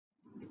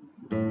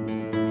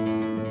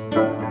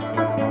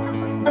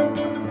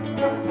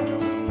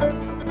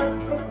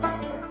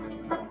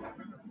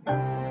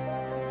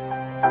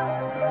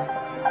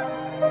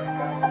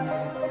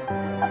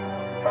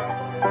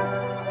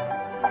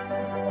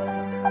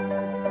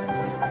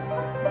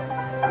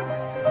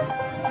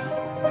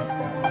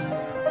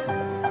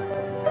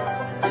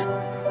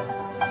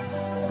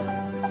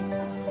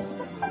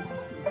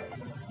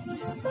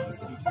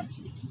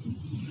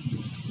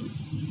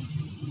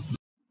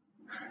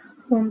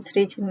Om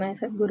Sri Chinmaya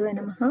Sadguru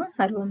Namaha.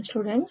 Om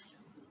students.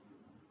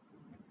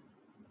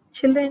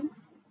 Children,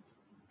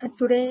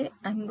 today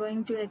I am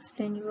going to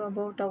explain you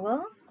about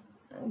our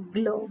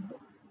globe.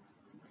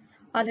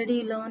 Already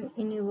you learned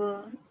in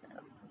your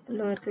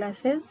lower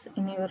classes,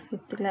 in your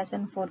 5th class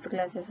and 4th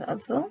classes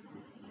also.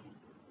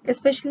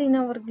 Especially in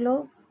our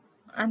globe,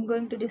 I am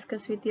going to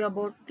discuss with you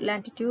about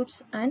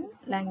latitudes and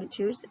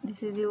longitudes.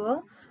 This is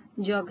your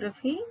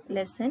geography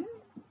lesson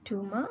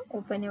 2.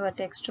 Open your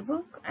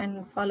textbook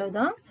and follow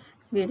the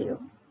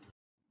video.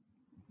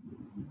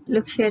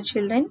 Look here,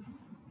 children.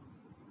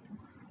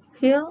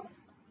 Here,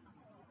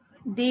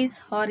 these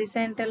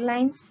horizontal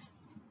lines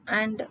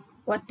and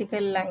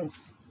vertical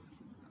lines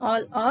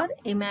all are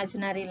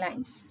imaginary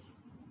lines.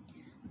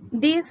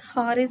 These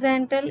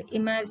horizontal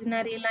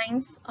imaginary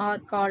lines are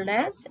called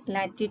as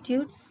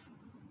latitudes,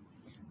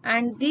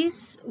 and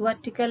these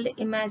vertical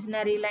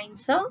imaginary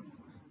lines are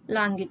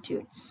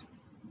longitudes.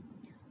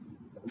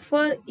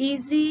 For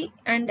easy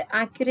and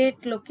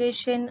accurate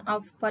location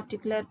of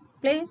particular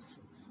place,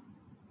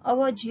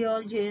 our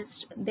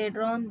geologists they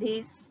drawn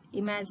these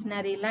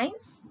imaginary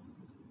lines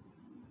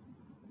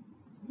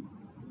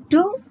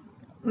to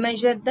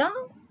measure the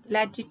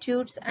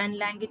latitudes and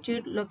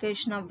longitude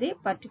location of the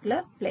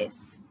particular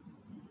place.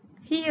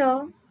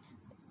 Here,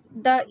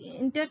 the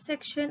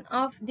intersection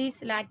of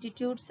these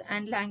latitudes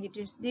and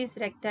longitudes, this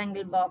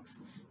rectangle box,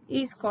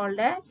 is called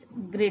as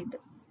grid.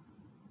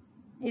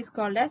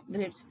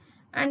 Grids,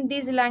 and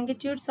these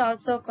longitudes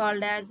also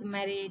called as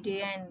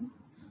meridian.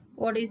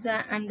 What is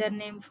the under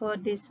name for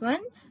this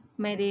one?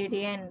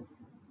 Meridian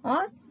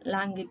or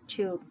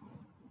longitude.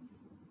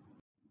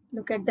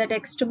 Look at the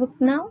textbook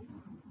now.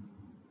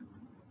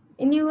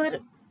 In your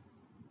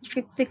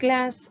 5th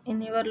class,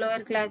 in your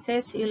lower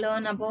classes, you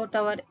learn about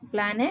our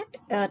planet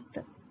Earth.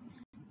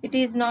 It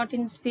is not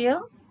in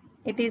sphere.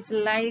 It is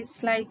lies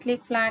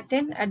slightly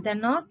flattened at the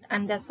north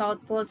and the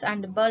south poles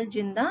and bulge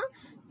in the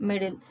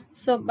middle.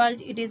 So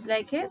bulge, it is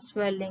like a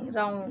swelling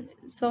round.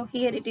 So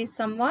here it is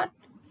somewhat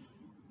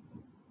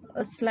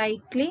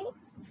slightly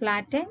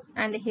flattened,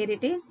 and here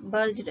it is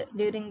bulged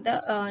during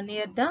the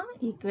near the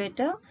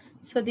equator.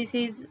 So this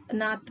is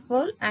North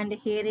Pole, and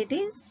here it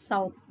is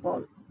South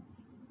Pole.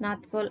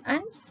 North Pole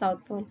and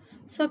South Pole.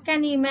 So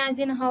can you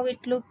imagine how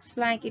it looks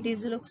like? It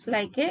looks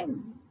like a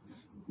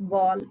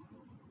ball.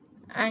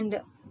 And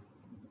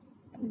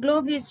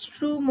globe is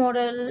true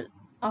model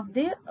of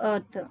the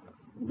Earth.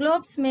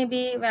 Globes may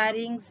be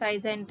varying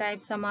size and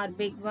type. Some are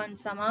big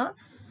ones, some are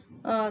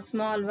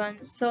small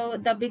ones. So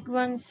the big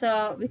ones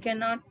we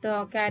cannot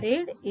carry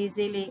it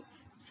easily.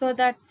 So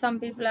that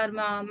some people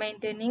are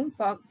maintaining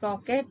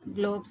pocket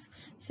globes.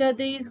 So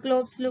these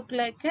globes look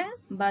like a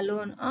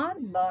balloon or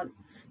ball.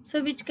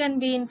 So which can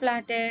be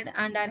inflated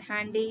and are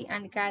handy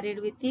and carried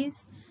with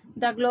ease.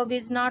 The globe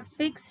is not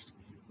fixed.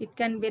 It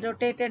can be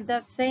rotated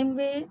the same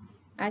way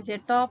as a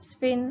top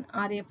spin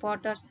or a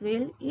potter's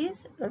wheel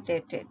is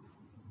rotated.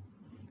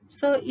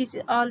 So it's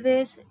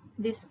always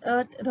this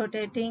earth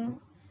rotating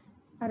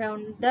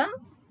around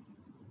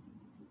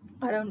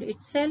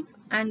itself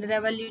and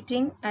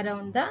revoluting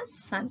around the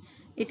sun.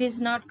 It is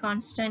not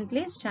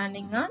constantly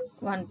standing on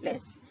one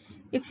place.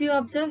 If you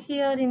observe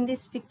here in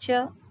this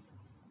picture,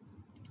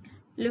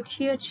 look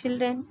here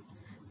children,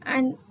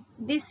 and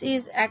this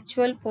is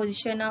actual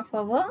position of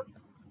our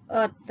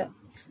earth.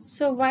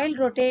 So while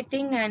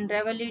rotating and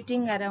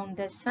revoluting around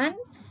the sun,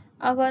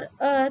 our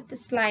earth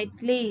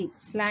slightly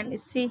slant.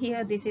 See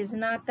here, this is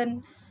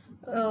northern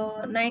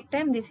night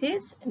time, this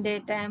is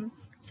daytime.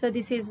 So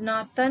this is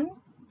northern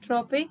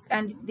tropic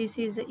and this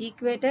is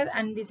equator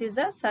and this is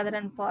the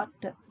southern part.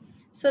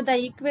 So the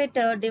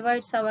equator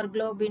divides our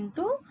globe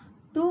into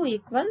two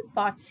equal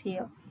parts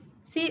here.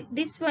 See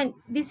this one,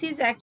 this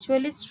is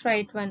actually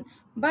straight one,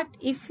 but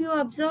if you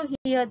observe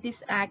here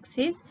this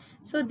axis,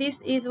 so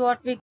this is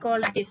what we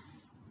call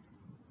this.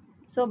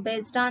 So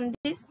based on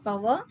this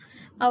power,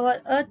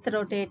 our earth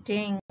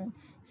rotating.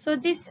 So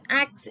this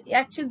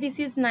actually this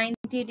is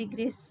 90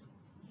 degrees.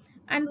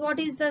 And what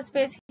is the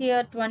space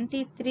here?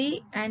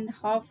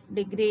 23.5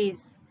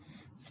 degrees.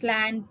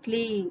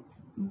 Slantly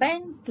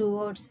bent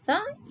towards the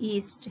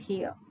east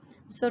here.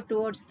 So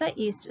towards the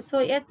east. So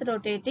earth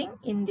rotating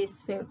in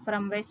this way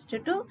from west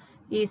to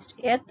east.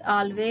 Earth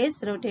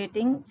always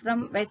rotating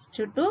from west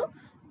to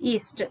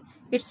east.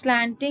 It's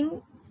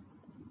slanting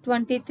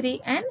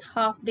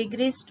 23.5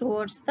 degrees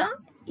towards the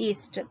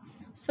east.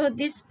 So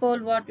this pole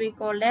what we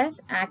call as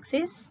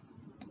axis.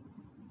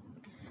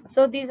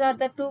 So these are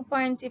the 2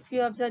 points. If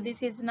you observe,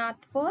 this is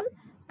North Pole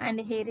and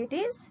here it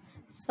is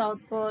South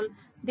Pole.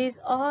 These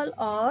all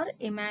are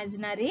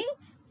imaginary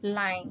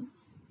line.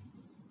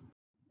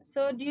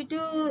 So due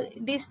to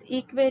this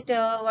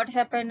equator, what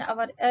happened?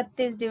 Our Earth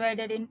is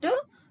divided into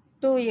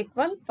two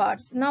equal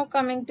parts. Now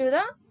coming to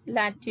the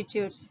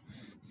latitudes.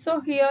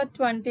 So here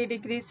 20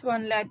 degrees,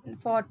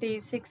 40,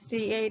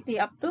 60, 80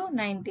 up to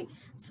 90.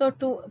 So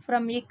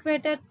from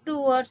equator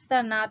towards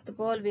the North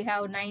Pole we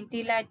have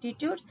 90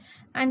 latitudes,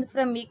 and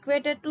from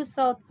equator to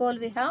South Pole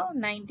we have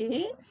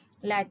 90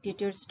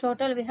 latitudes.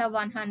 Total we have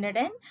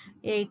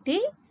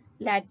 180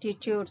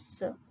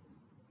 latitudes.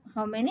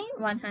 How many?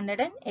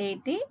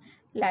 180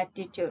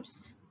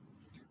 latitudes.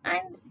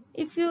 And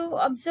if you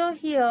observe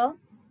here,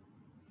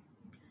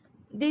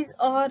 these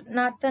are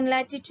northern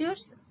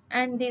latitudes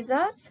and these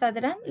are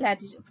southern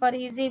latitudes. For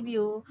easy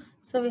view,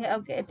 so we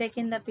have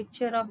taken the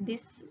picture of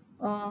this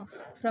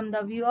from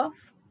the view of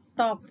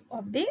top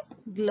of the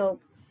globe.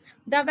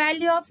 The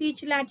value of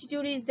each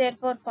latitude is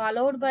therefore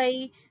followed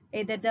by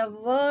either the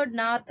word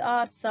north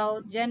or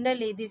south.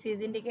 Generally, this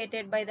is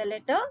indicated by the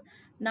letter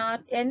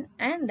north, N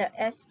and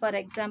S. For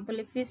example,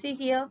 if you see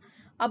here,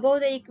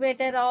 above the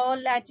equator, all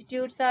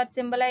latitudes are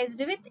symbolized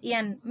with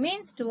N,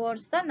 means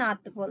towards the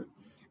North Pole.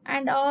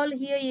 And all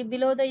here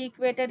below the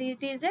equator,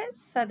 it is a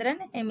southern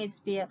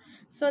hemisphere.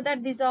 So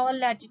that this all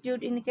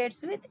latitude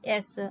indicates with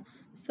S.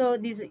 So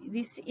this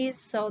is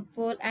South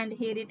Pole and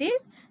here it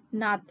is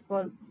North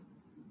Pole.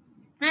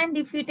 And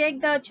if you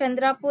take the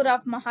Chandrapur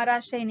of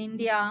Maharashtra in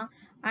India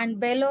and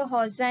Belo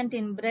Horizonte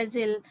in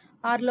Brazil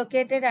are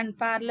located and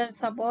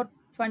parallels about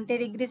 20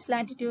 degrees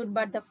latitude,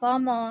 but the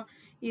former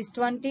is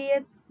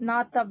 20th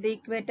north of the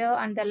equator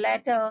and the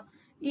latter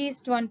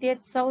is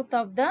 20th south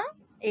of the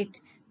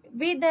it.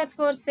 We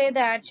therefore say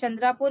that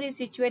Chandrapur is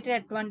situated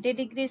at 20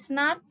 degrees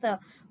north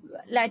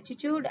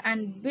latitude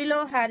and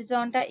Belo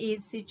Horizonte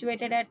is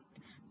situated at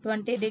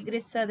 20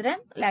 degrees southern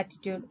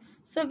latitude.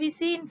 So we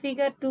see in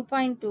figure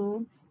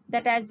 2.2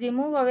 that as we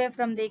move away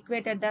from the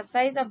equator, the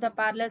size of the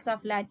parallels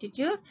of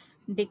latitude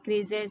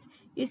decreases.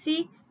 You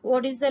see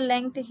what is the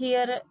length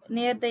here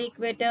near the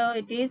equator?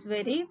 It is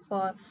very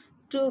far.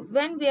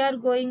 When we are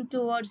going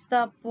towards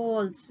the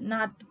poles,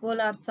 North Pole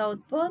or South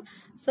Pole,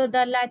 so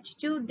the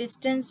latitude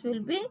distance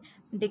will be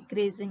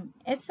decreasing.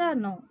 Yes or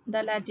no?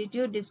 The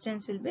latitude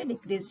distance will be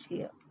decreased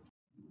here.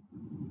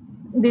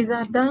 These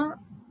are the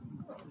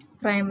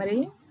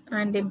primary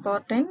and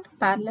important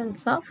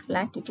parallels of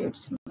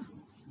latitudes.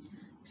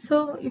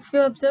 So if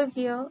you observe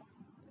here,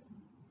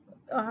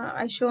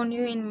 I shown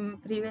you in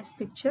previous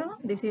picture,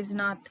 this is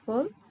North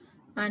Pole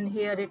and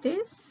here it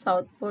is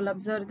South Pole.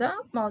 Observe the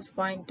mouse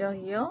pointer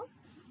here,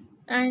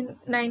 and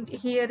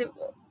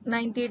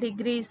 90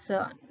 degrees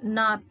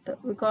north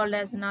we called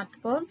as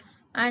North Pole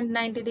and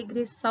 90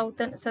 degrees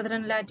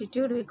southern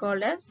latitude we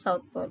called as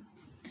South Pole.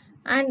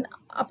 And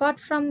apart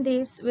from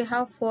this we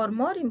have four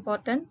more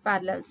important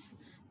parallels.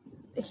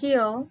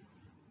 Here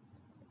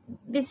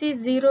this is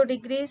 0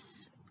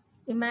 degrees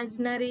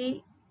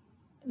imaginary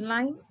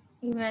line,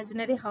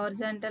 imaginary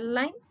horizontal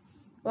line,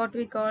 what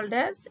we called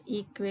as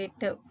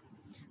equator.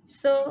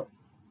 So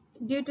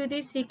due to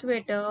this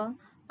equator,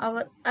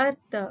 our earth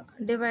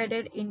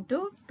divided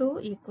into two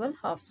equal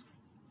halves.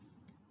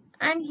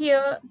 And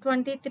here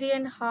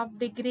 23.5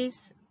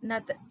 degrees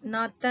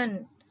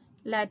northern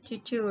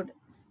latitude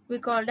we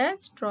called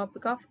as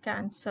Tropic of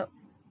Cancer,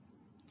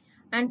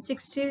 and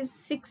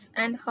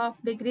 66.5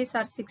 degrees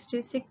or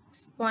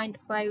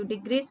 66.5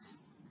 degrees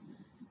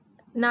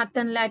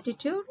northern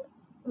latitude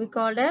we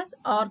called as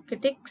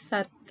Arctic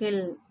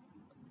Circle.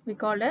 We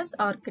called as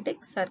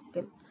Arctic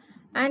Circle.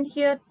 And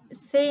here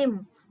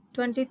same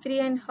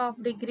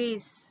 23.5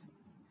 degrees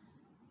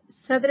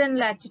southern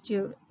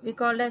latitude we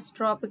called as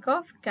Tropic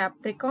of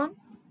Capricorn.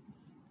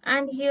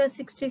 And here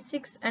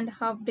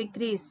 66.5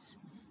 degrees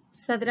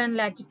southern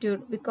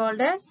latitude we called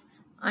as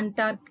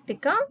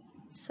Antarctica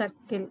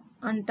Circle.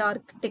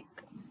 Antarctic.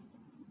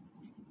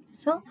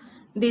 So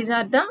these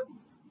are the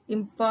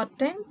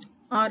important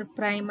or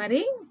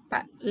primary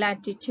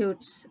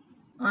latitudes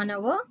on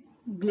our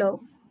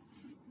globe.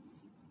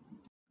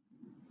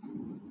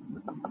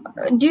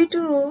 Due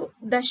to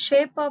the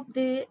shape of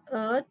the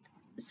earth,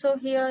 so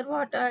here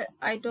what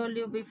I told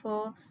you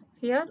before,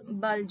 here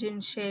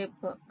bulging shape,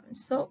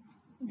 so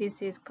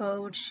this is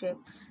curved shape,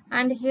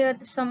 and here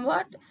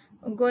somewhat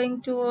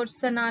going towards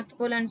the North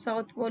Pole and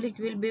South Pole it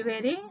will be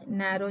very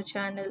narrow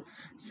channel,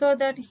 so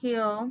that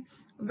here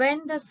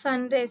when the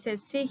sun rays,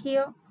 see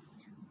here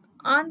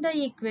on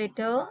the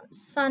equator,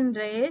 sun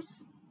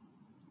rays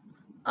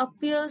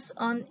appears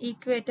on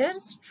equator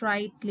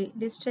straightly,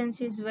 distance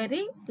is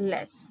very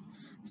less,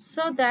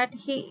 so that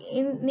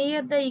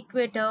near the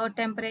equator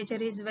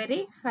temperature is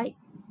very high,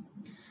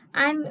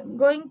 and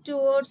going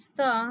towards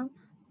the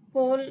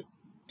pole,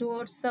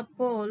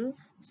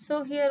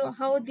 so here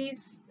how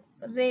these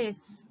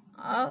rays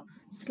are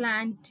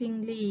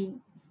slantingly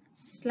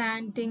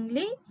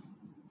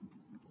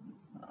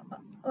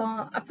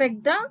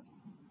affect the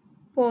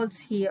poles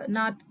here,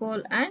 North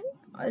Pole and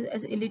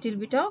a little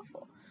bit of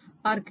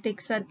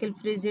Arctic Circle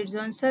frigid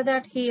zone, so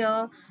that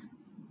here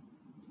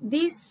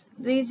these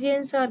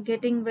regions are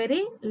getting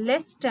very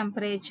less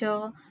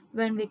temperature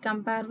when we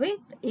compare with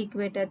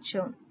equator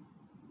zone.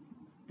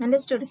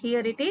 Understood?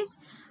 Here it is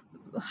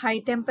high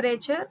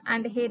temperature,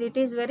 and here it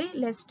is very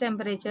less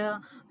temperature.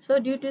 So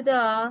due to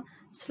the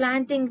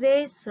slanting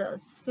rays,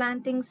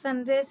 slanting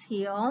sun rays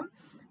here,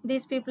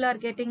 these people are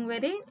getting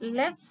very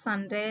less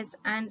sun rays,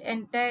 and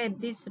entire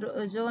this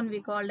zone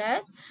we call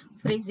as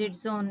frigid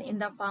zone in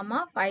the form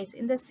of ice.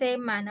 In the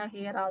same manner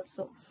here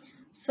also.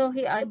 So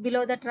here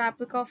below the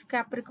Tropic of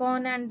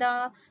Capricorn and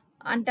the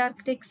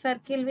Antarctic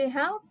Circle we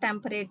have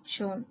temperate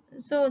zone.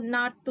 So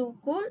not too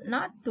cool,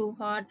 not too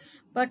hot,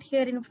 but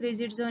here in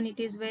frigid zone it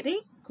is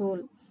very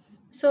cool.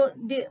 So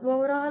the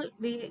overall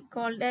we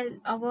called as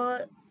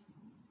our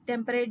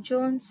temperate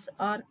zones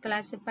are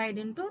classified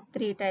into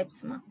three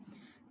types.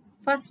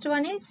 First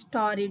one is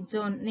torrid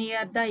zone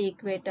near the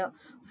equator.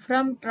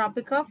 From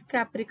Tropic of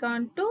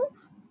Capricorn to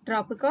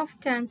Tropic of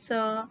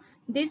Cancer,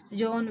 this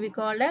zone we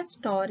call as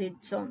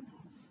torrid zone.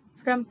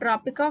 From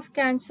Tropic of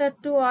Cancer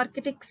to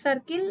Arctic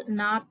Circle,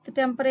 North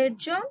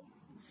Temperate Zone.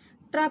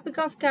 Tropic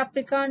of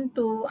Capricorn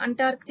to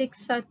Antarctic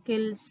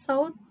Circle,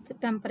 South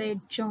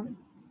Temperate Zone.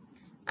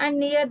 And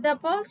near the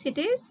poles it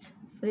is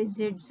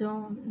frigid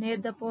zone. Near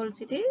the poles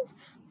it is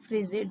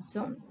frigid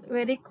zone.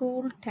 Very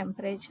cool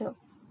temperature.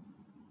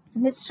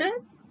 Understood?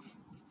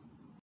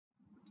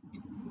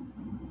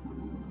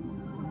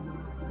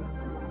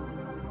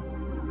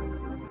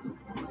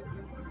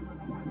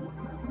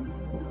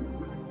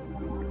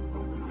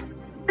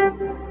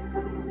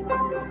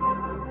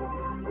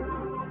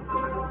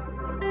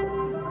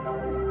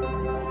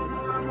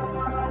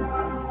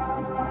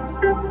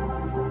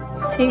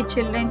 See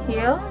children,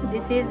 here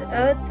this is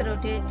earth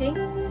rotating,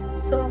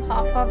 so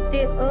half of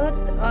the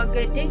earth are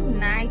getting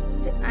night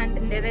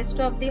and the rest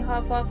of the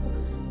half of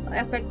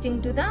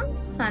affecting to the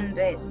sun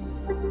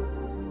rays.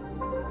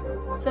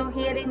 So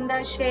here in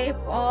the shape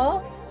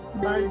of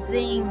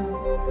bulging,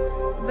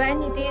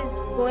 when it is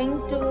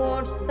going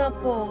towards the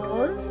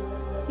poles,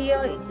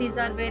 here these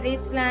are very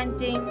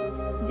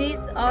slanting,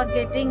 these are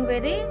getting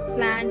very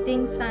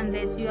slanting sun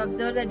rays. You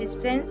observe the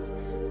distance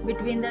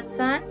between the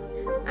sun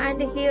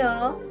and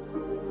here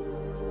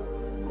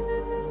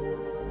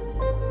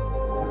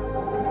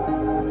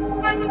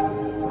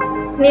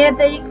near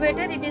the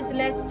equator it is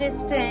less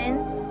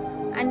distance,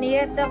 and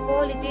near the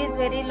pole it is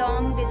very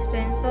long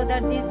distance, so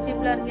that these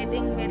people are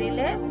getting very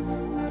less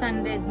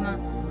sun rays.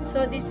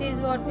 So this is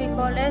what we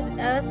call as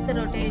earth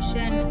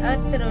rotation,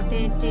 earth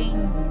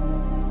rotating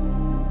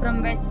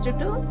from west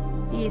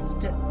to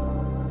east.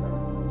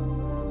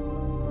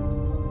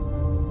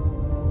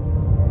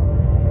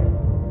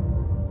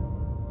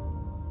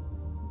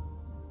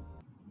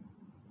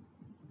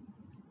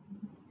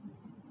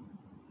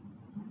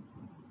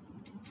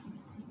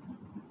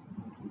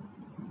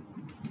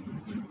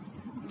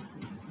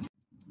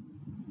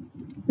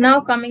 Now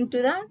coming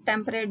to the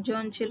temperate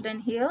zone children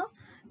here.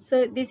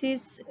 So this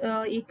is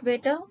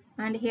equator,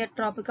 and here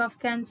Tropic of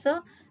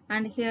Cancer,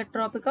 and here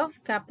Tropic of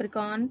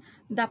Capricorn.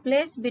 The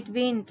place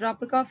between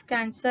Tropic of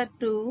Cancer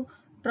to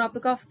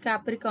Tropic of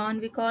Capricorn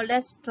we called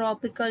as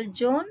tropical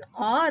zone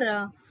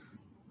or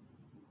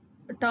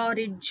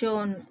torrid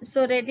zone.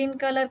 So red in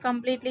color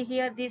completely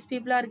here, these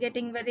people are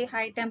getting very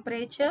high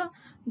temperature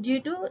due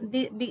to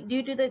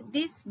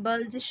this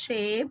bulge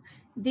shape.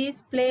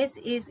 This place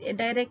is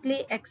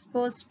directly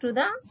exposed to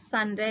the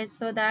sun rays,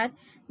 so that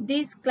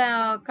these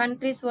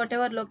countries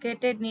whatever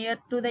located near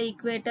to the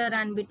equator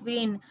and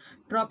between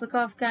Tropic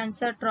of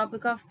Cancer,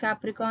 Tropic of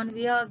Capricorn,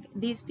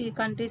 these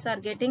countries are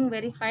getting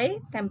very high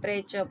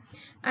temperature.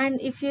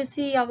 And if you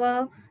see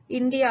our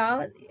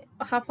India,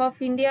 half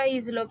of India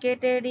is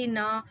located in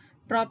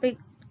tropic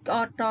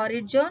or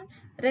torrid zone.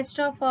 Rest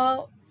of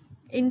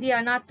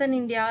India, northern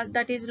India,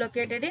 that is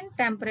located in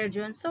temperate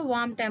zone, so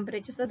warm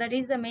temperature. So that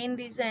is the main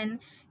reason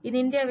in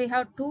India we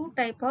have two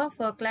type of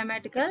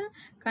climatical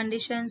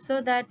conditions.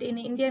 So that in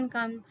Indian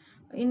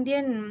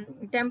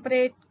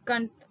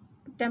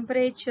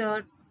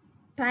temperature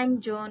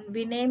time zone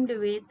we named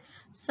with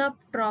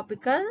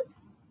subtropical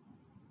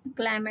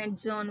climate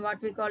zone,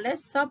 what we call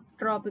as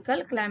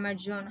subtropical climate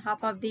zone.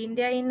 Half of the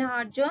India in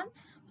hot zone,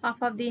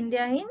 half of the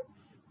India in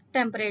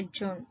temperate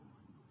zone.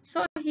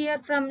 So here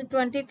from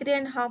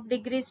 23.5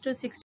 degrees to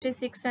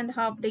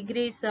 66.5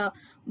 degrees,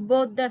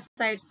 both the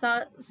sides,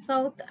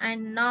 south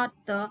and north,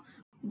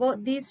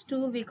 both these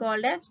two we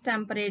call as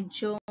temperate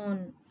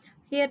zone.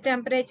 Here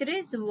temperature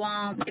is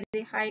warm,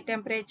 very high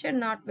temperature,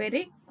 not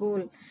very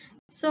cool.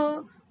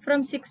 So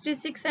from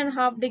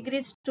 66.5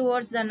 degrees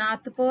towards the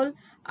North Pole,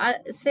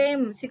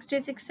 same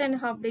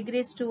 66.5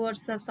 degrees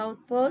towards the South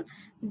Pole,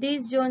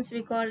 these zones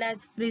we call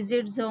as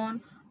frigid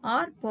zone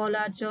or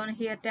polar zone.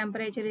 Here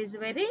temperature is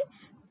very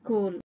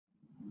cool.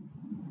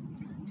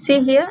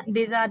 See here,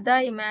 these are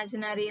the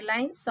imaginary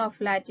lines of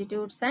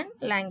latitudes and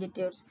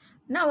longitudes.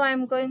 Now I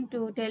am going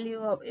to tell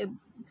you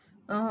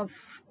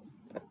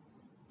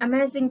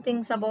amazing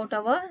things about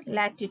our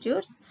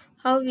latitudes,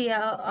 how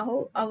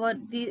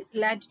the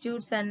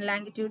latitudes and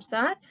longitudes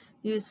are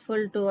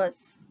useful to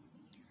us.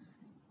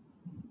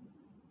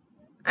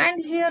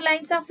 And here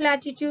lines of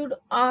latitude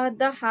are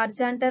the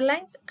horizontal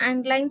lines,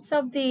 and lines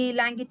of the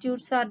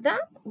longitudes are the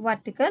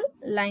vertical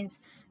lines.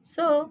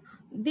 So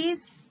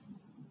these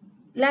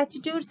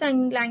Latitudes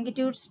and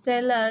longitudes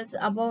tell us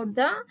about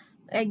the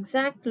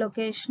exact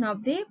location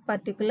of the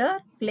particular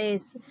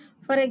place.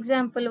 For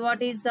example,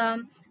 what is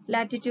the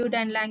latitude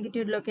and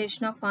longitude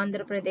location of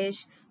Andhra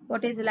Pradesh?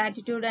 What is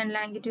latitude and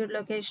longitude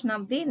location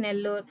of the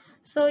Nellore?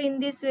 So in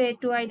this way,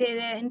 to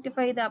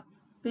identify the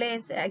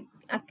place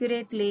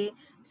accurately,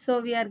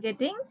 so we are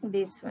getting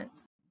this one.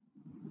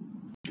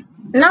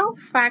 Now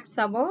facts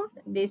about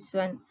this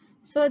one.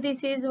 So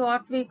this is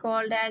what we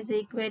called as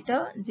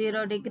equator,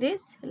 0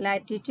 degrees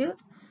latitude.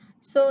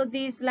 So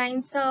these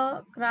lines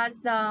are cross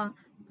the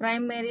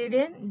prime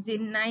meridian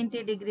in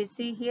 90 degrees.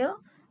 See here,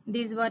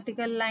 these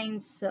vertical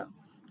lines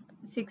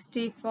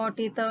 60,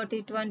 40,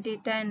 30, 20,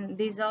 10.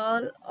 These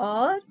all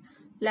are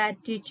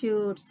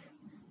latitudes.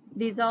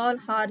 These all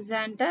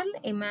horizontal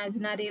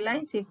imaginary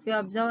lines. If you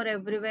observe,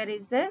 everywhere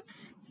is there.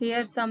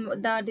 Here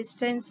the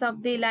distance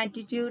of the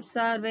latitudes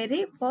are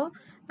very far,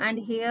 and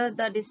here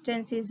the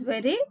distance is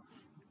very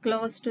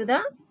close to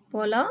the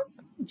polar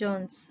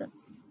zones.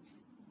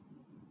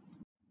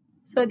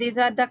 So these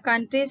are the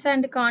countries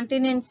and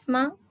continents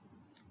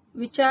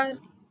which are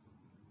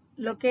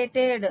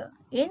located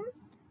in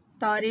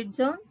torrid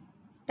zone,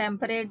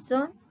 temperate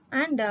zone,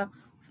 and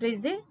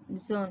frigid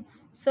zone.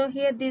 So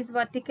here this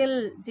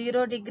vertical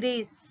 0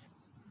 degrees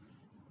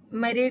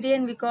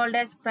meridian we called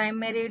as prime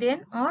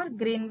meridian or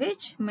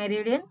Greenwich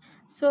meridian.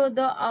 So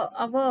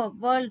our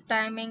world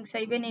timings,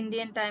 even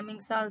Indian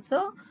timings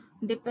also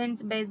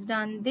depends based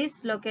on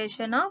this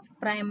location of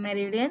prime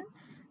meridian.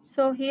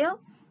 So here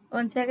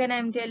once again I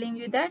am telling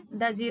you that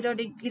the 0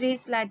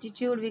 degrees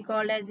latitude we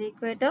called as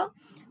equator,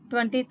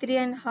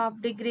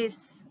 23.5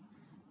 degrees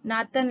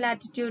northern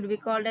latitude we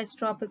called as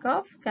Tropic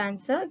of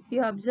Cancer. If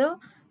you observe,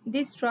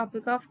 this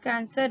Tropic of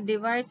Cancer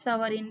divides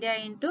our India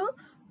into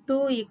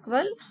two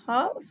equal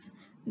halves,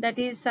 that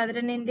is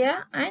southern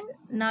India and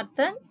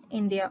northern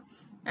India.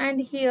 And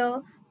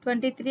here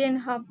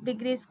 23.5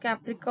 degrees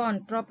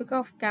Capricorn, Tropic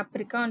of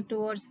Capricorn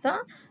towards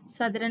the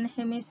southern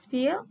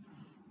hemisphere.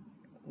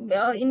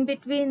 In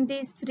between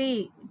these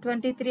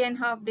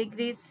 23.5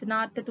 degrees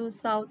north to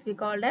south we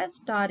called as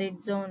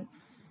torrid zone.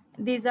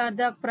 These are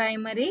the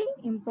primary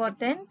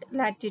important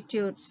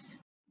latitudes.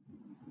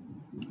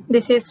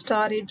 This is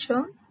torrid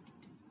zone.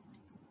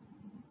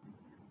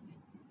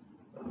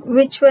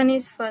 Which one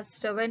is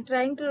first? When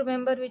trying to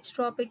remember which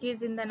tropic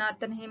is in the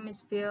northern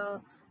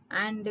hemisphere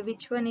and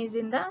which one is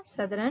in the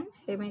southern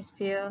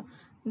hemisphere,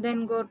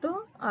 then go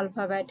to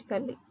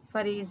alphabetically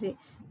for easy.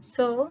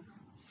 So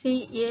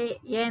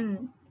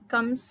CAN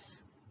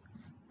comes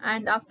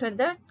and after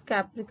that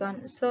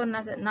Capricorn. So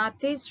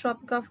north is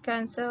Tropic of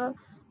Cancer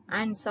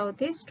and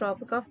south is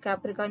Tropic of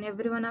Capricorn.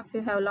 Every one of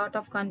you have a lot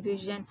of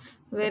confusion.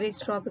 Where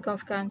is Tropic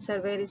of Cancer?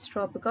 Where is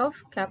Tropic of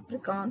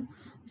Capricorn?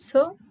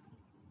 So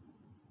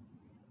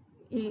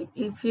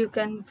if you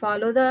can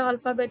follow the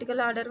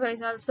alphabetical order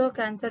wise also,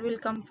 Cancer will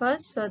come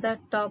first. So the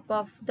top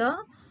of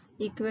the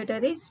equator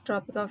is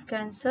Tropic of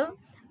Cancer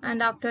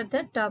and after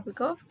that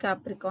Tropic of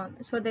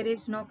Capricorn. So there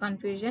is no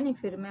confusion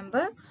if you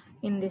remember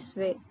in this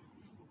way.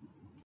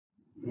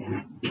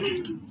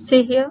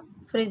 See here,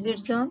 frigid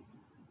zone.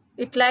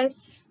 It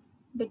lies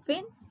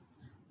between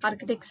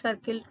Arctic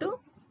Circle to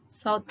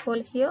South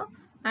Pole here,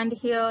 and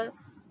here,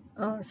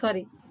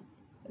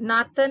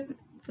 northern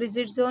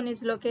frigid zone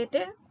is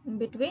located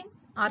between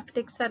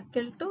Arctic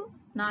Circle to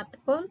North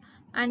Pole,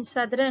 and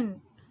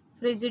southern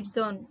frigid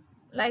zone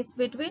lies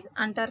between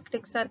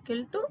Antarctic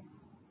Circle to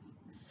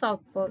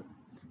South Pole.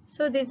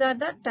 So these are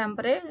the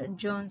temperate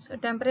zones.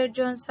 Temperate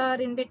zones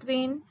are in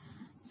between.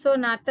 So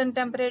northern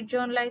temperate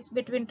zone lies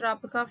between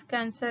Tropic of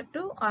Cancer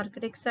to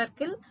Arctic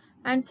Circle,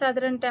 and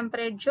southern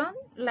temperate zone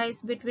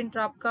lies between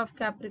Tropic of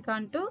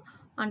Capricorn to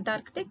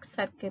Antarctic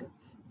Circle.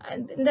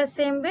 And in the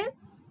same way,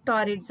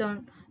 torrid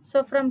zone.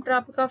 So from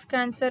Tropic of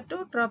Cancer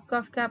to Tropic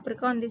of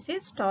Capricorn, this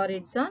is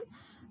torrid zone,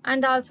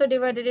 and also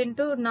divided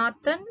into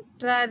northern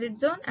torrid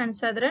zone and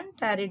southern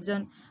torrid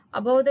zone.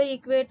 Above the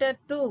equator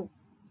to,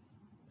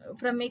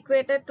 from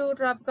equator to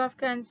Tropic of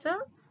Cancer,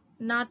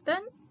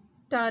 northern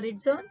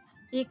torrid zone.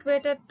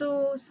 Equator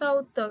to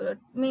south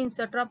means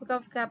Tropic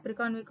of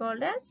Capricorn we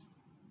called as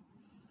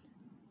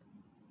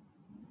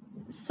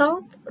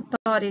south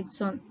torrid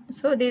zone.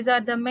 So these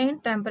are the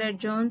main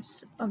temperate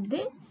zones of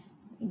the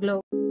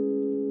globe.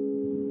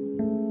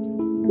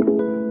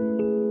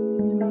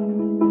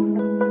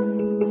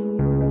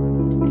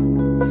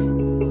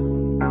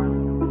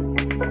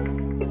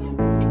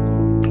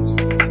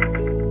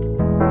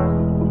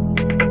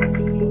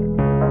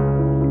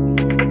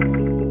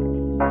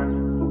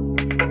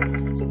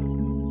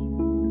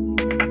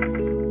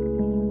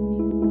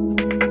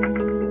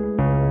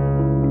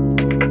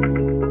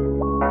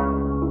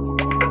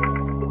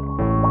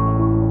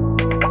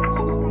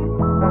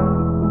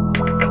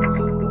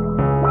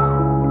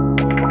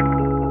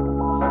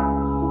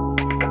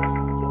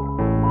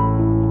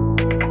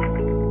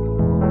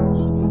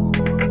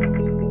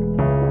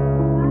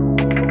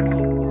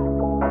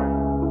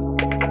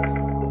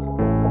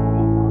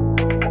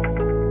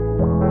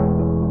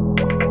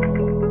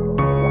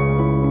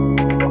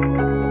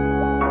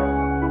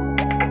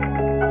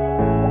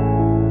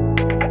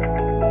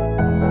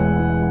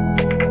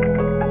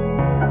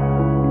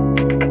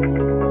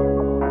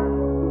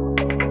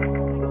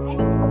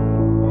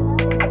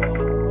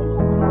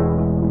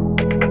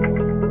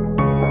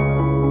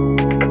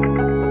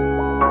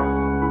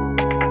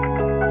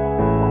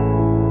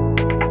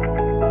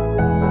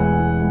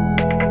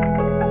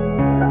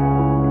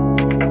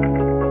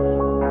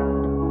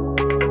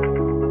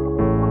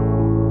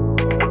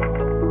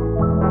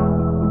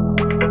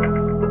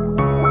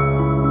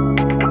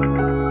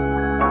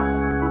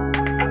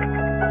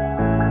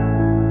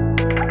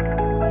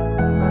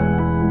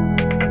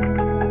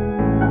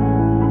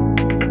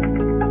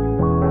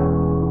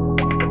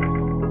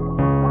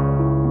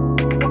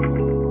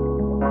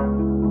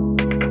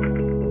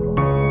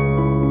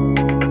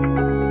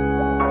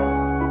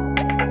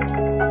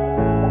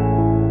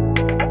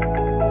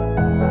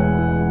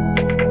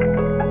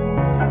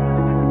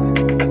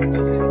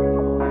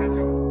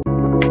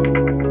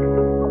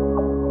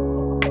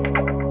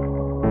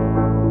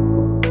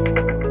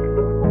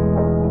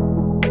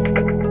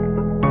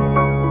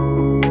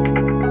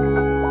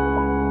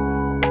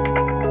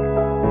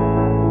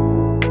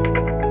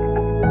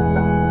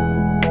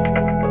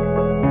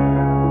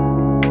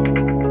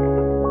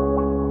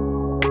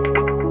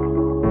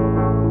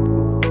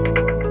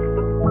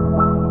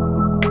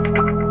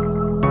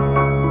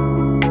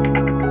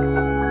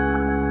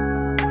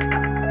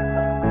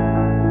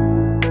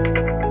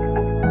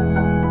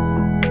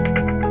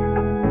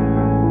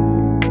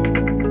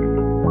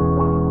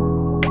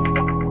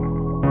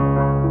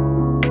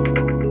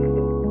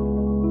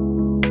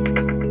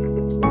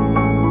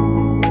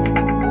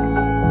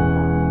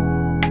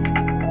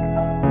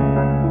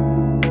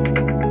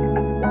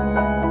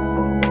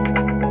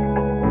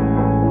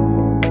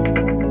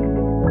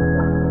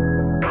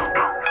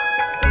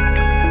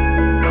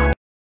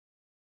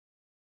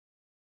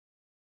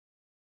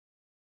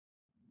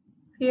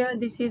 Here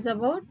this is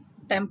about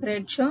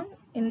temperate zone.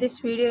 In this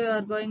video you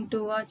are going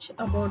to watch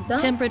about the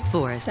Temperate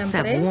forests have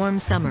temperate warm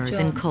summers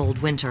zone. and cold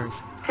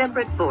winters.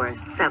 Temperate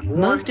forests have warm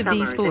Most of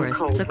these summers and forests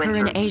cold occur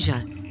in winters.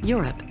 Asia,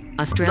 Europe,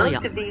 Australia,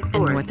 Most of these and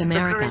North forests occur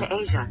America. in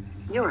Asia,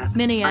 Europe,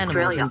 Many animals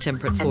Australia, in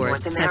temperate and North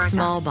forests have America.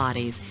 small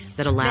bodies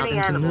that allow Many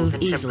them to animals move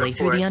in easily temperate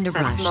through the forests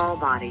underbrush. have small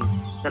bodies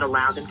that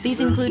allow them to These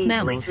move include easily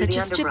mammals through such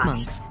the as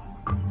underbrush. chipmunks,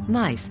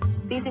 mice,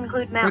 These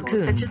include mammals such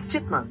raccoons, as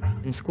chipmunks,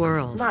 and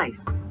squirrels.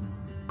 mice,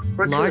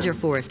 Larger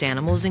raccoons, forest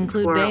animals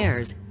include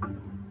squirrels. bears,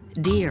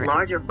 deer,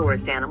 Larger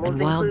forest animals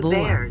and wild include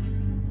boar. bears,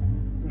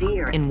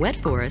 deer, In wet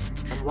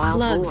forests, and wild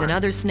slugs boar. and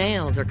other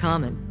snails are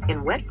common.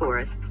 In wet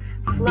forests,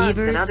 slugs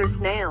Beavers, and other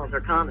snails are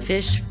common.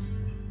 Fish,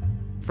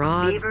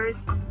 frogs,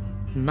 Beavers,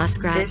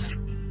 muskrats, fish,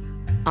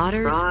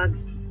 otters, frogs,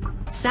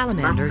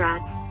 salamanders,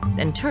 muskrats,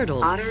 and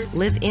turtles otters,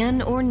 live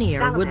in or near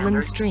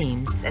woodland salamanders,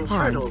 streams, and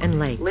ponds, turtles and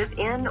lakes. live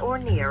in or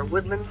near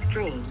woodland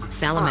streams.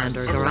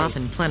 Salamanders ponds, and are lakes.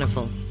 often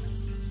plentiful.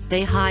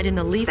 They hide in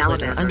the leaf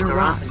litter Salamanders under are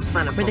rocks, often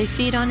plentiful. where they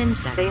feed on They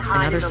insects and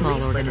hide other in the small leaf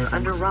litter organisms.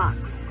 under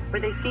rocks,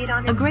 where they feed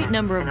on A great insects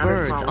number of and other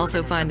birds small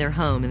also find their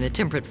organisms. home in the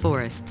temperate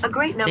forests. A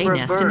great They number of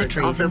nest in the birds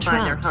trees also and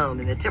find their shrubs. home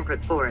in the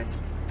temperate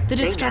forests. The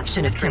They nest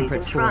destruction in of the trees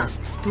temperate and shrubs.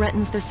 forests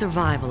threatens the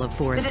survival of The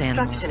forest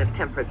animals. destruction of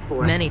temperate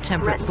forests Many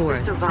temperate threatens the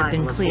forests have been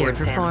survival of cleared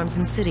for forest farms and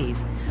animals.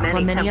 cities, Many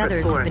while many temperate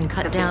others have been forests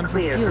cut have down for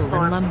cleared fuel and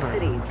farms lumber.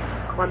 cities,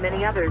 while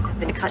many others have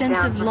been cut down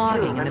Extensive for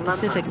logging fuel in the and lumber.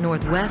 Pacific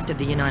Northwest of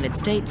the United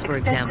States, for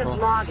Extensive example,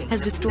 logging has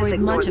in the destroyed Pacific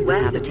much of the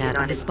Northwest habitat of the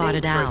United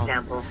spotted States, for owl,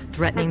 example,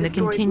 threatening has the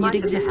destroyed continued much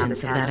of the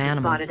existence of habitat that the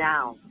animal. spotted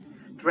owl,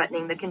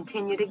 threatening the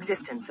continued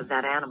existence of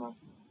that animal.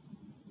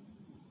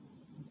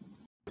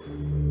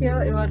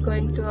 Here you are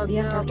going to The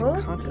observe Antarctic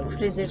about continent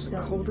frigid is the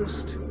zone.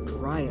 coldest,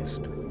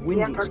 driest, The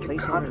windiest Antarctic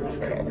place on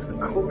continent Earth. is the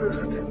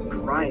coldest,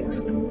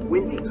 driest,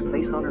 windiest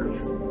place on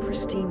Earth.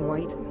 Pristine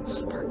white and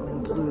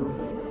sparkling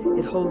blue,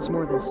 it holds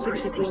more than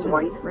 60% Pristine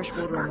white of the fresh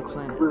water on the sparkling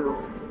planet. blue.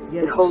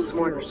 Yet It its holds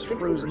more than fierce,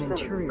 frozen 60% of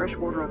the interior fresh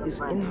water on the is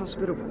planet.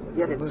 inhospitable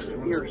Yet for its most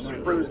forms fierce, of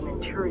life. frozen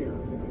interior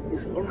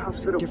is It's a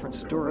inhospitable. different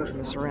story from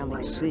the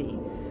surrounding sea,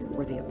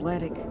 where the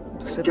Atlantic,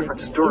 Pacific, Different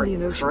story Indian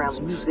from the Oceans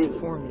surrounding meet sea, to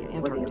form the where the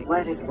Antarctic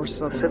Atlantic, or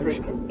Southern Pacific,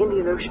 Ocean. and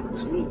Indian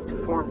Oceans meet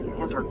to form the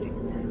Antarctic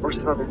or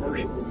Southern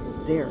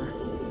Ocean. There,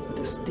 a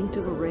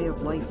distinctive array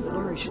of life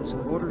flourishes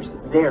in waters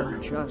that There,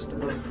 remain just a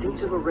above distinctive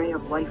freezing. array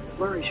of life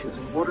flourishes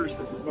in waters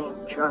that remain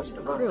just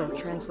above Krill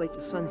freezing. translate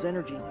the sun's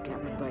energy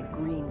gathered by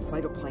green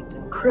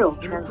phytoplankton Krill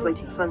into translate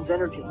the protein sun's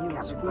energy that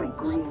yields gathered by food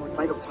to green support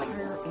the phytoplankton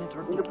entire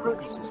Antarctic into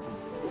protein ecosystem.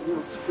 that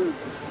yields food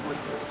to support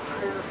the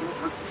entire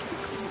Antarctic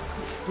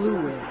ecosystem. Blue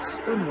whales,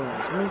 fin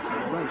whales,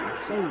 minke, right, and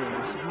sei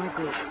whales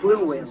migrate Blue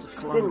thousands whales, of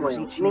fin kilometers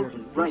whales, each year minke, to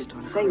right, feast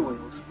on sei krill.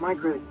 whales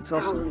migrate It's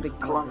also a thousands big of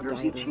part of the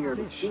kilometers diet each of year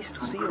to fish, feast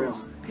on seals,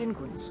 krill.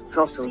 penguins, It's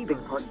also a big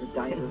seabirds, part of the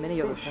diet and of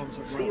many other fish, forms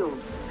of life.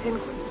 seals,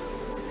 penguins,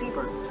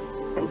 seabirds,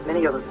 and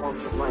many other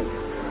forms of life.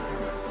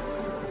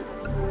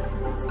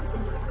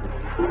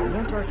 The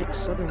Antarctic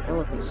southern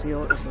elephant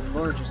seal is the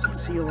largest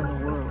seal in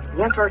the world.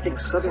 The Antarctic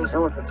Its southern cousin,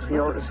 elephant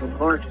seal is the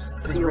largest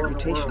has a seal in the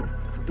reputation world.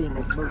 for being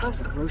the Its most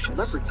cousin, ferocious.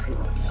 leopard seal,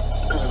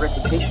 has a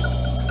reputation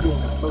for being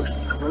the most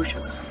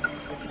ferocious.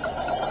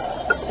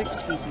 6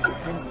 species of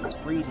penguins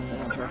breed in the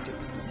Antarctic.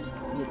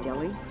 The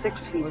Adelie,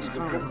 6 is the most species of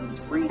common, penguins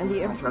breed and in the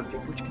the emperor,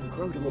 Antarctic. which can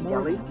grow to The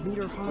more than Adelie a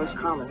meter is the most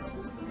high, common,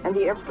 and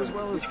the emperor, as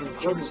well as which the can grow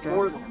to chinstrap,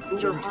 more than a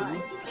meter high,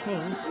 gentoo,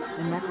 cane,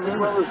 and as macaroni.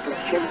 well as the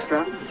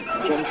chinstrap,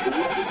 gentoo,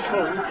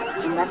 cane,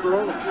 and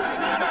macaroni.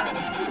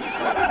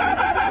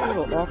 A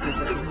little awkward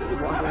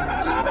looking, waddling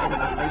and sliding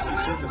on icy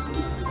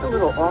surfaces. A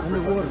little awkward,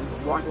 Underwater,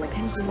 waddling and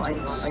penguins sliding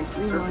are on icy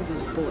streamlined as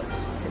surfaces.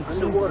 bullets and seem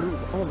to Underwater,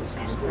 move almost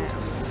as penguins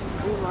fast. are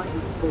streamlined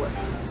as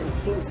bullets and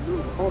seem to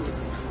move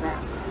almost as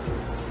fast.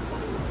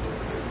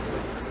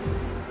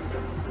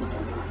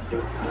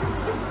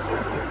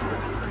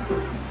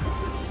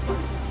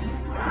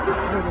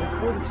 More than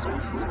 40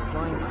 species of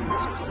flying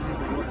birds supply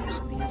the waters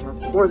of the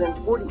Antarctic. More than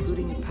 40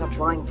 including species of petrel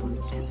flying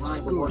birds and fly the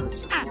skua.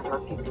 waters of the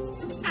Antarctic,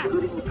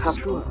 including the petrel,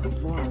 Skua,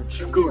 large,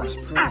 skua, fierce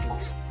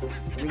predators.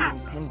 Breeding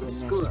penguin nests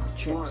skua, with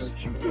chicks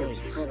large, and fierce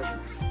eggs.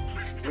 predators.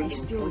 They Breeding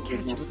steal the penguin catch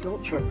of nests,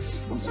 adult chicks,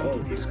 birds, and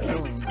sometimes eggs.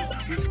 killing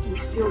and We feasting.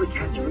 steal the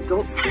catch of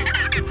adult birds,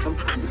 and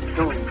sometimes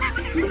killing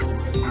and feasting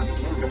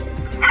on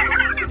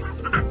them.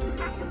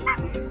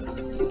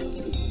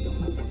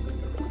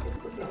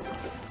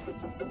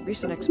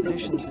 Recent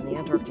expeditions in the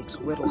Antarctic's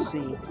Weddell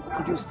Sea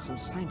produced some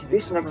scientific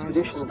Recent surprises.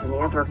 expeditions in the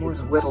More Antarctic's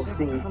than Weddell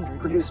Sea 700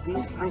 produced new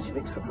some species.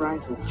 scientific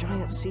surprises.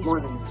 Giant sea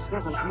More than sponges,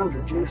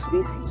 700 new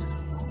species.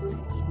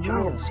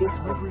 Giant sea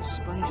carnivorous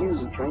sponges,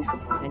 sponges, huge and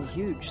isopods,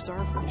 huge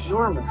starfish.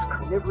 enormous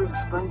carnivorous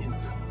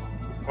sponges,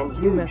 and New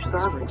huge methods for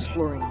starfish.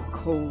 exploring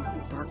cold,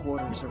 dark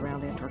waters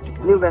around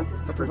Antarctica New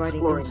methods are for providing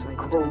exploring insight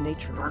into the cold,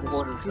 nature of dark this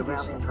waters around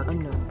previously Antarctica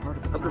unknown part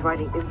of the are planet.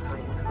 providing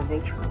insight into the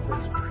nature of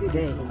this Today,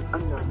 previously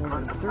unknown more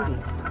part than of the 30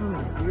 planet.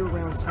 permanent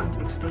year-round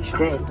scientific stations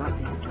Today, dot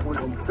the more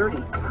Antarctic. than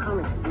 30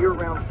 permanent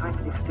year-round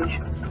scientific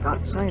stations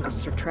dot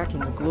Scientists are tracking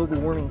the global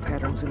warming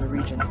patterns in the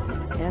region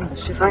and the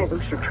shifting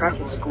Scientists ocean are tracking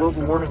currents the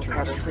global to warming monitor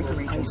patterns in the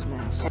shrinking region ice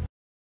mass.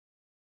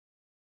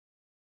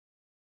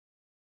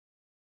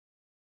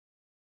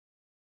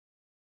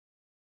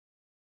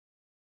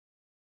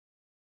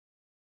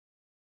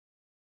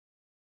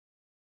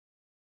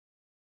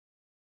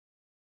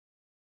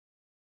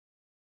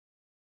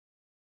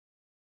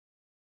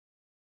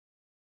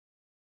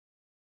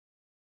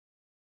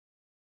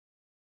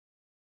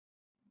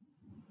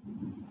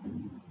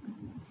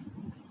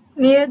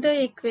 Near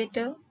the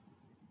equator,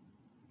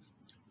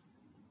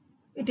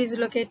 it is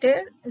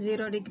located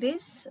 0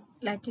 degrees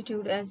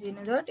latitude, as you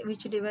know that,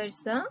 which divides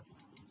the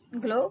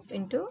globe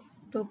into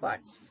two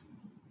parts.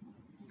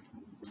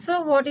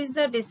 So what is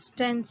the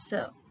distance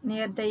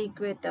near the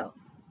equator?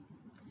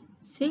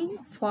 See,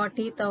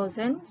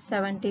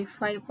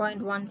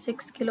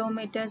 40,075.16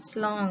 kilometers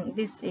long,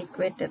 this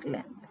equator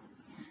length.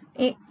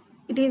 It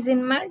is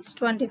in miles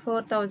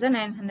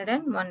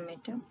 24,901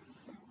 meter.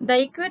 The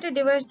equator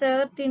divides the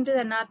earth into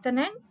the northern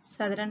and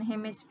southern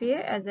hemisphere,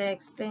 as I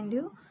explained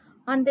you.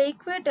 On the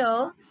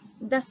equator,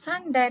 the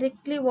sun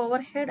directly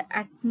overhead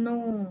at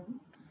noon,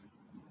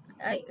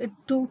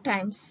 two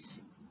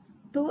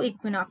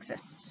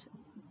equinoxes.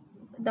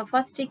 The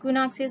first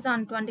equinox is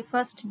on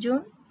 21st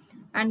June,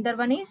 another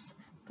one is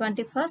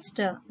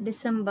 21st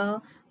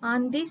December.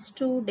 On these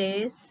 2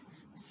 days,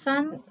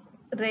 sun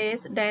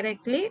rays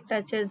directly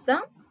touches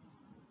the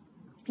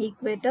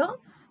equator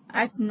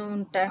at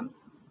noon time.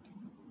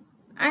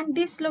 And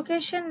this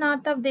location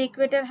north of the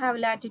equator have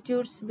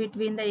latitudes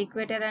between the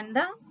equator and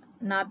the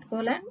North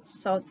Pole and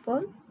South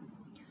Pole.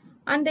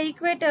 On the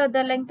equator,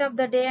 the length of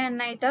the day and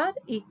night are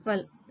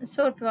equal.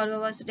 So 12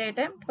 hours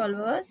daytime, 12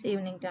 hours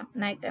evening time,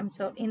 night time.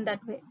 So in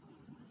that way,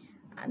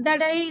 the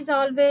day is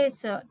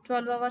always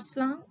 12 hours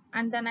long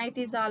and the night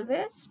is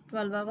always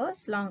 12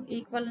 hours long,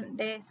 equal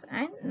days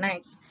and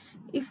nights.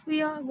 If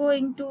we are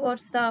going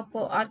towards the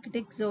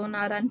Arctic zone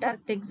or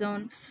Antarctic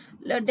zone,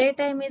 the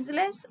daytime is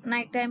less,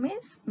 nighttime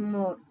is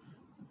more.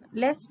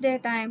 Less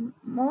daytime,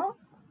 more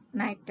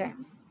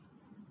nighttime.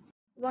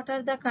 What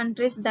are the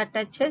countries that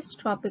touches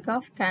Tropic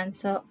of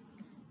Cancer?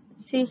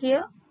 See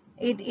here,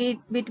 it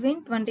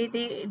between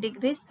 23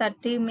 degrees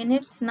 30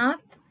 minutes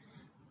north.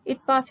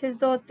 It passes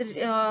the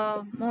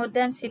more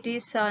than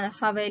cities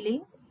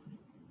Hawaii,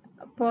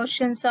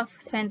 portions of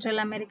Central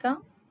America,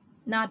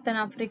 Northern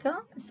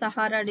Africa,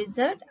 Sahara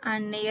Desert,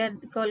 and near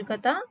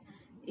Kolkata,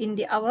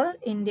 India, our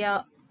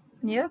India,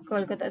 near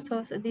Kolkata.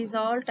 So these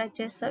all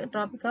touches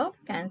Tropic of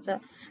Cancer.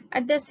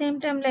 At the same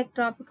time, like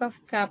Tropic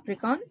of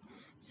Capricorn.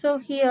 So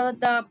here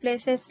the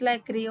places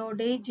like Rio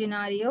de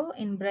Janeiro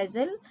in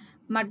Brazil,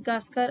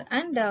 Madagascar,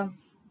 and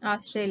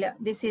Australia.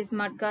 This is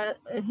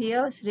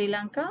here Sri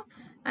Lanka,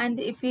 and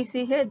if you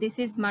see here, this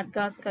is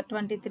Madagascar,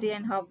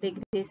 23.5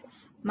 degrees.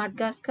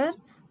 Madagascar,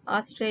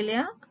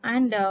 Australia,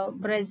 and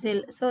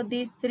Brazil. So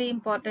these three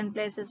important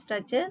places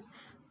touches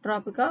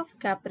Tropic of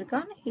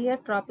Capricorn. Here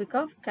Tropic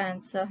of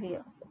Cancer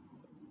here.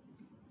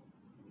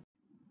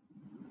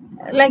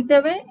 Like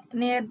the way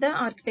near the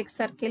Arctic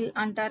Circle,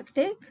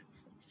 Antarctic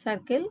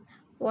Circle,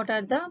 what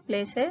are the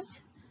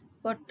places?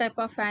 What type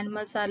of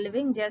animals are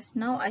living? Just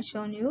now I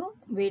shown you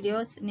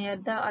videos near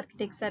the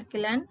Arctic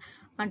Circle and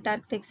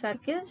Antarctic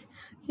Circles.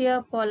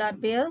 Here polar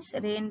bears,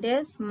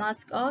 reindeers,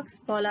 musk ox,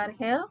 polar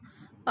hare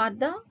are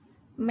the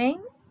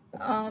main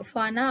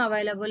fauna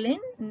available in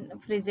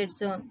frigid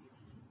zone.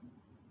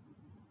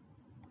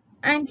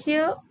 And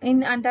here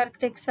in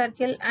Antarctic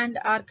Circle and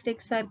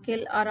Arctic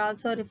Circle are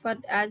also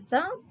referred as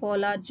the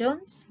polar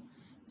zones.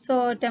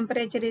 So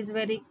temperature is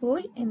very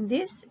cool in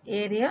this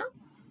area.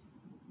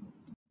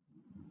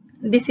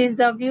 This is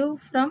the view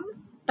from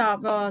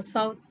top,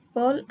 South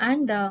Pole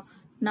and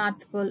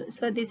North Pole.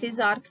 So this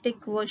is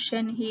Arctic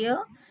Ocean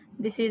here.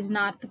 This is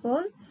North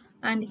Pole,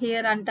 and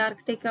here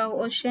Antarctic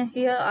Ocean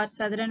here, or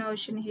Southern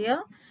Ocean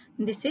here.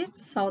 This is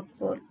South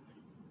Pole.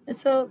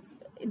 So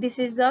this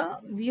is the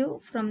view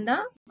from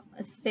the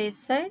space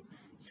side.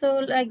 So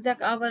like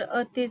that, our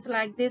Earth is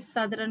like this: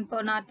 Southern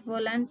Pole, North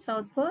Pole, and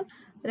South Pole.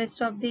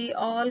 Rest of the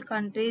all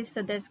countries,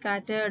 they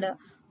scattered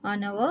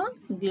on our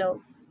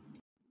globe.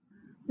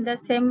 The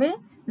same way,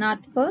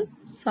 North Pole,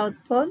 South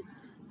Pole,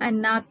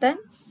 and North and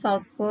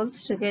South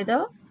Poles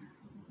together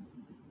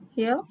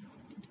here.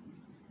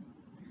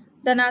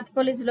 The North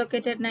Pole is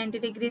located 90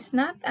 degrees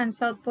north and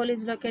South Pole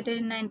is located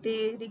in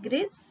 90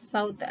 degrees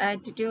south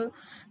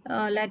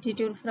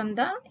latitude from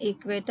the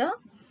equator.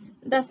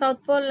 The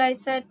South Pole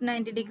lies at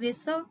 90 degrees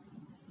south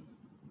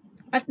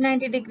at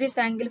 90 degrees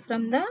angle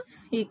from the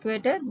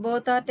equator.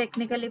 Both are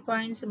technically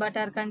points but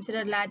are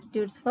considered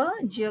latitudes for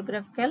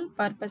geographical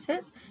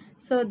purposes.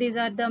 So these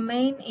are the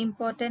main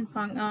important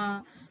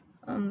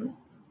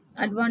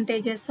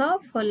advantages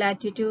of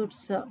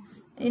latitudes.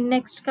 In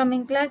next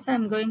coming class, I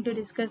am going to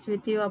discuss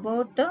with you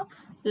about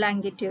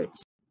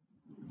longitudes.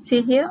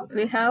 See here,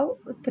 we have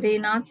three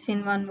norths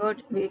in one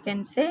word, we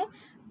can say.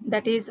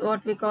 That is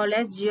what we call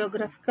as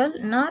geographical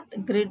north,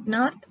 grid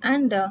north,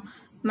 and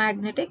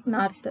magnetic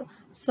north.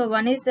 So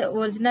one is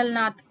original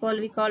North Pole,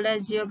 we call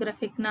as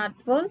geographic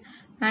North Pole,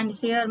 and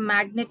here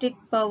magnetic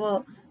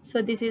power.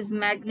 So this is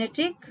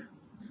magnetic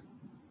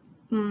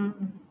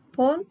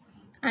pole,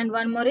 and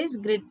one more is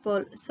grid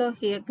pole. So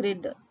here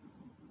grid.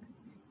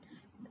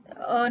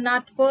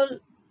 North Pole,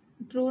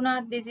 true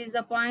north, this is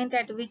the point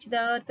at which the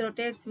earth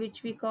rotates,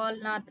 which we call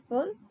North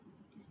Pole.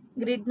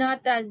 Grid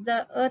north, as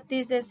the earth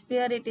is a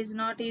sphere, it is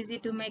not easy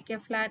to make a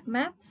flat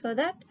map, so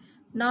that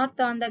north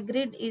on the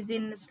grid is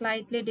in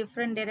slightly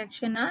different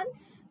direction on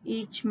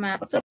each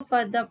map. So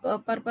for the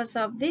purpose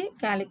of the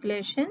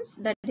calculations.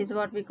 That is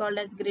what we call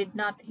as grid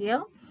north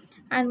here.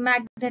 And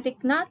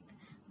magnetic north,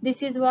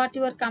 this is what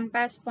your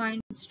compass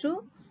points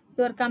to.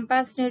 Your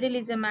compass needle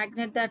is a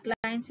magnet that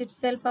lines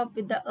itself up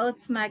with the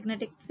Earth's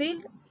magnetic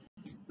field.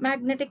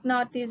 Magnetic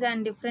north is a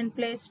different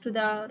place to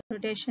the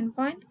rotation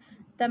point.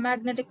 The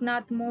magnetic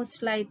north moves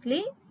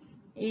slightly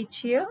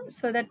each year,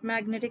 so that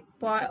magnetic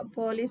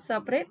pole is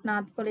separate,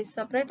 north pole is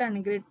separate,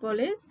 and grid pole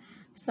is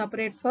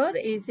separate for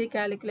easy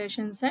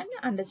calculations and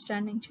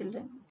understanding,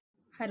 children.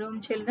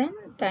 Home children,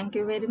 thank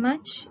you very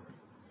much.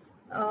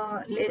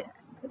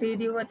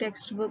 Read your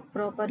textbook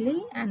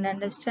properly and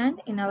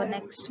understand. In our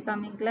next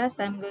coming class,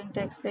 I am going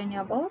to explain you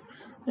about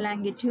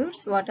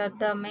longitudes. What are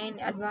the main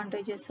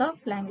advantages of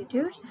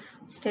longitudes?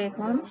 Stay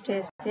home,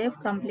 stay safe,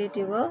 complete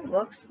your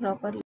works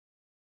properly.